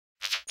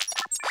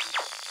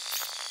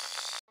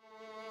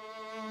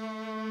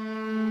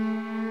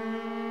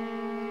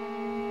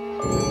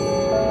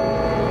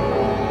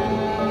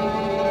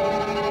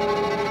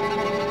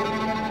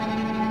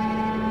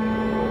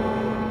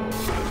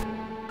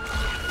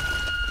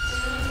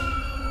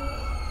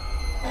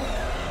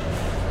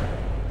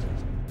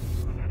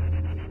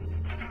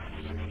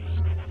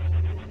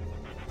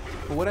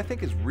But what I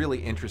think is really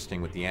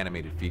interesting with the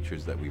animated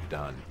features that we've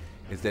done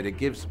is that it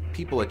gives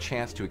people a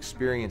chance to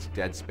experience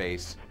Dead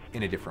Space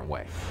in a different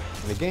way.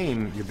 In the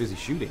game, you're busy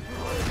shooting.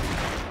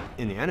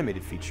 In the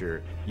animated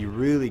feature, you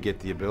really get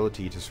the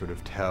ability to sort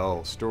of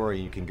tell story.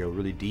 You can go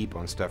really deep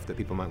on stuff that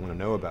people might want to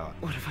know about.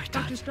 What have I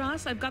done? Dr.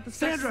 Strauss, I've got the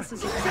Sandra!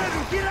 sepsis.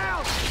 Sandra, get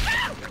out!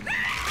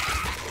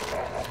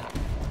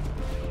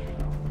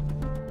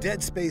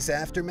 Dead Space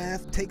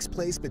Aftermath takes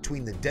place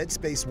between the Dead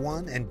Space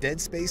 1 and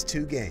Dead Space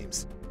 2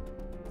 games.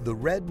 The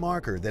red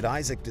marker that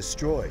Isaac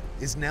destroyed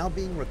is now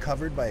being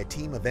recovered by a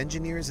team of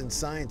engineers and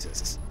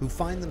scientists who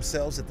find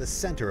themselves at the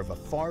center of a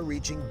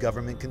far-reaching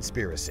government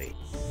conspiracy.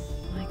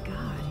 My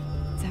God,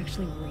 it's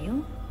actually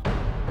real?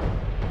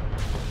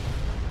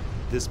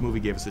 This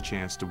movie gave us a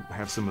chance to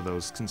have some of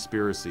those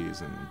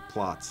conspiracies and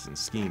plots and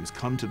schemes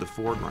come to the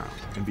foreground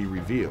and be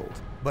revealed.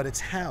 But it's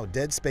how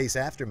Dead Space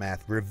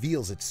Aftermath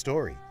reveals its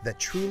story that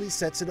truly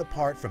sets it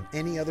apart from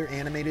any other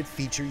animated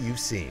feature you've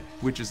seen.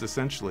 Which is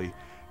essentially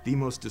the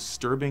most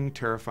disturbing,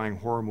 terrifying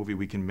horror movie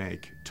we can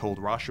make, told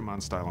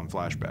Rashomon style in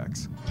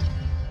flashbacks.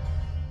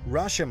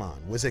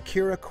 Rashomon was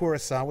Akira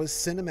Kurosawa's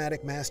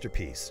cinematic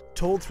masterpiece,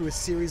 told through a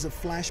series of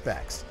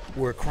flashbacks,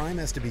 where a crime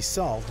has to be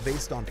solved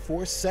based on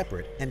 4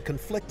 separate and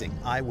conflicting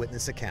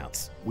eyewitness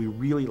accounts. We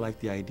really like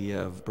the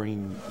idea of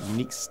bringing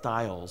unique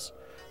styles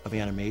of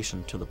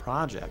animation to the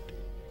project,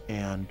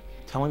 and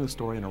telling the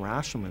story in a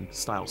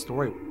Rashomon-style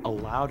story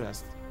allowed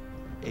us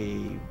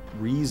a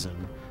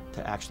reason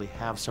to actually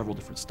have several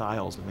different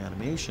styles of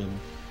animation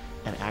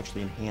and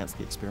actually enhance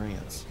the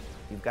experience.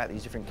 You've got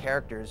these different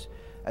characters.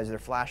 As they're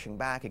flashing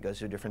back, it goes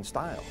to a different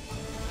style.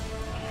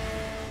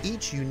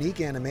 Each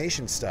unique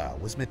animation style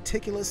was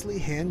meticulously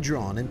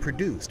hand-drawn and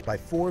produced by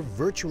 4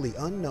 virtually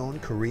unknown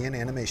Korean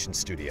animation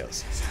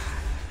studios.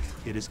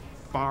 It is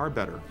far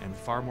better and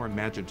far more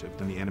imaginative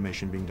than the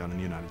animation being done in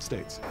the United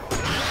States.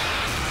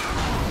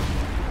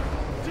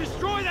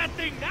 Destroy that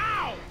thing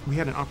now! We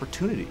had an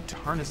opportunity to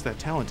harness that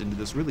talent into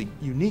this really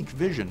unique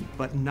vision,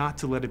 but not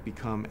to let it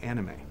become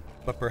anime.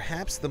 But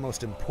perhaps the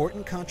most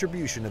important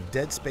contribution of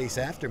Dead Space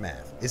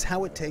Aftermath is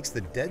how it takes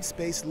the Dead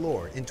Space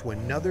lore into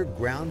another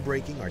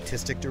groundbreaking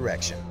artistic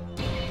direction.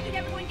 Did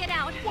everyone get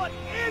out? What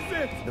is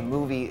it? The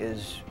movie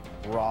is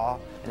raw,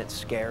 and it's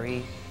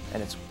scary,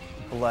 and it's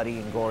bloody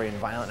and gory and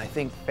violent. I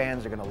think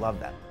fans are going to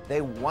love that.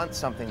 They want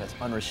something that's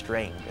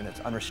unrestrained, and it's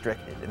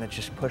unrestricted, and it's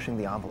just pushing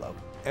the envelope.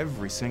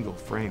 Every single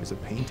frame is a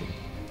painting,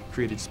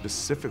 created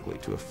specifically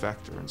to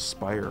affect or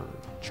inspire or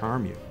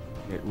charm you.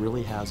 It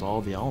really has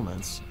all the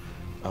elements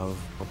of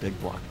a big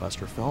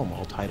blockbuster film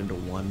all tied into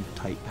one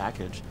tight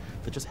package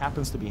that just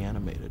happens to be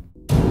animated.